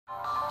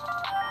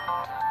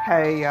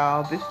Hey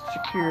y'all, this is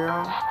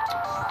Shakira.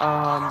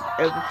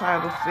 As the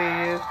title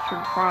says,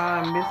 true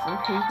crime, missing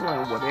people,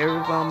 and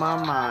whatever's on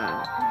my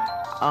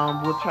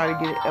mind. We'll try to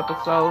get an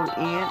episode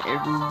in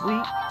every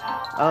week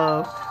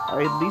of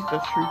at least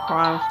a true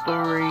crime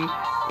story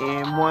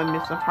and one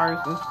missing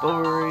person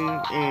story.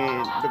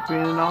 And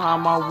depending on how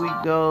my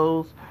week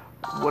goes,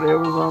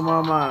 whatever's on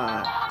my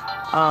mind.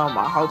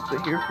 I hope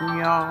to hear from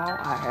y'all.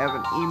 I have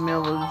an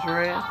email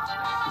address.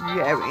 If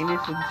you have any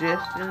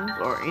suggestions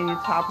or any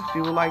topics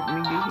you would like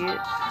me to hit,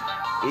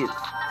 it's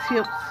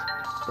tips,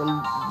 the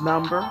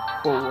number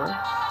 4,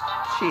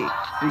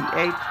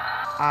 CHIC,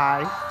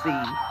 at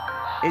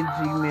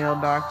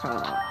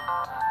gmail.com.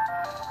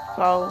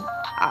 So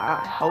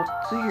I hope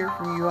to hear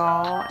from you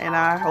all, and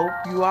I hope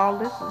you all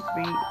listen to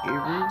me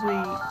every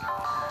week.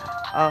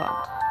 Uh,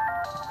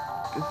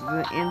 this is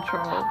an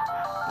intro.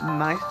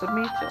 Nice to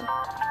meet you.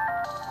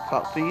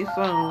 Talk to you soon.